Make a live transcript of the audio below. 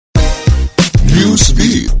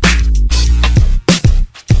Newsbeat.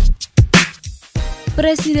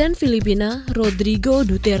 Presiden Filipina Rodrigo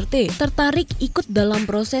Duterte tertarik ikut dalam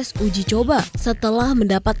proses uji coba setelah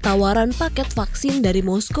mendapat tawaran paket vaksin dari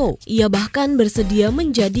Moskow. Ia bahkan bersedia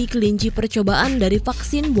menjadi kelinci percobaan dari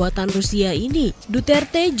vaksin buatan Rusia ini.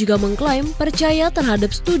 Duterte juga mengklaim percaya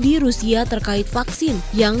terhadap studi Rusia terkait vaksin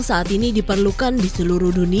yang saat ini diperlukan di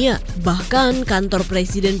seluruh dunia. Bahkan kantor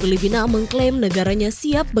Presiden Filipina mengklaim negaranya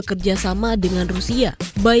siap bekerja sama dengan Rusia,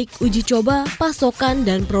 baik uji coba, pasokan,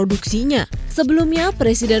 dan produksinya. Sebelumnya,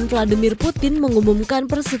 Presiden Vladimir Putin mengumumkan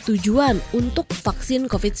persetujuan untuk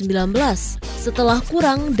vaksin COVID-19 setelah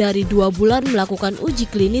kurang dari 2 bulan melakukan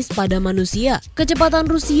uji klinis pada manusia.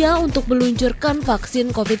 Kecepatan Rusia untuk meluncurkan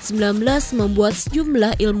vaksin COVID-19 membuat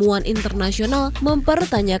sejumlah ilmuwan internasional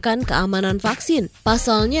mempertanyakan keamanan vaksin.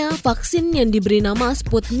 Pasalnya, vaksin yang diberi nama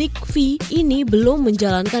Sputnik V ini belum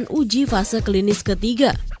menjalankan uji fase klinis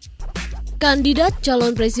ketiga. Kandidat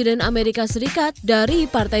calon presiden Amerika Serikat dari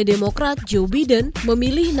Partai Demokrat Joe Biden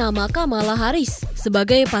memilih nama Kamala Harris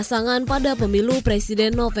sebagai pasangan pada pemilu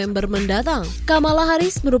presiden November mendatang. Kamala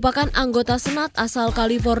Harris merupakan anggota Senat asal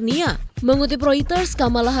California. Mengutip Reuters,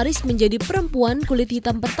 Kamala Harris menjadi perempuan kulit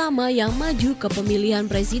hitam pertama yang maju ke pemilihan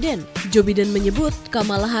presiden. Joe Biden menyebut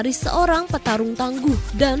Kamala Harris seorang petarung tangguh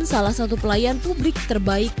dan salah satu pelayan publik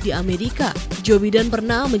terbaik di Amerika. Joe Biden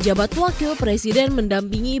pernah menjabat wakil presiden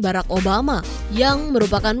mendampingi Barack Obama, yang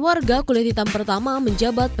merupakan warga kulit hitam pertama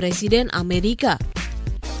menjabat presiden Amerika.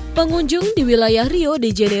 Pengunjung di wilayah Rio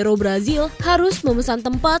de Janeiro, Brazil harus memesan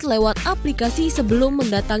tempat lewat aplikasi sebelum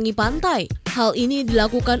mendatangi pantai. Hal ini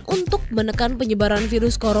dilakukan untuk menekan penyebaran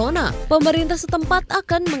virus corona. Pemerintah setempat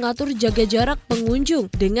akan mengatur jaga jarak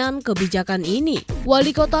pengunjung dengan kebijakan ini.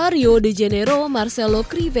 Wali Kota Rio de Janeiro, Marcelo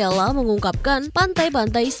Crivella, mengungkapkan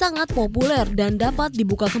pantai-pantai sangat populer dan dapat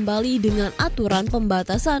dibuka kembali dengan aturan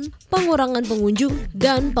pembatasan, pengurangan pengunjung,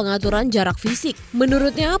 dan pengaturan jarak fisik.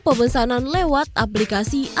 Menurutnya, pemesanan lewat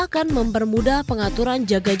aplikasi akan mempermudah pengaturan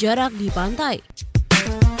jaga jarak di pantai.